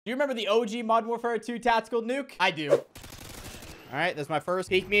Do you remember the OG Modern Warfare 2 tactical nuke? I do. All right, that's my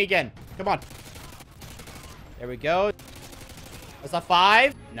first. Peek me again. Come on. There we go. That's a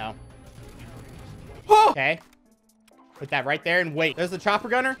 5. No. Okay. Put that right there and wait. There's the chopper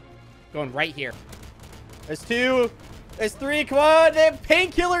gunner. Going right here. There's 2. There's 3. Come on. They have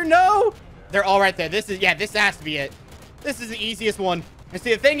painkiller. No. They're all right there. This has to be it. This is the easiest one. And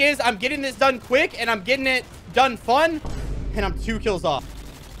see, the thing is, I'm getting this done quick and I'm getting it done fun. And I'm 2 kills off.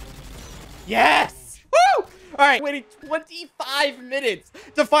 Yes! Woo! All right, waiting 25 minutes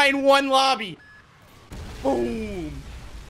to find 1 lobby. Boom.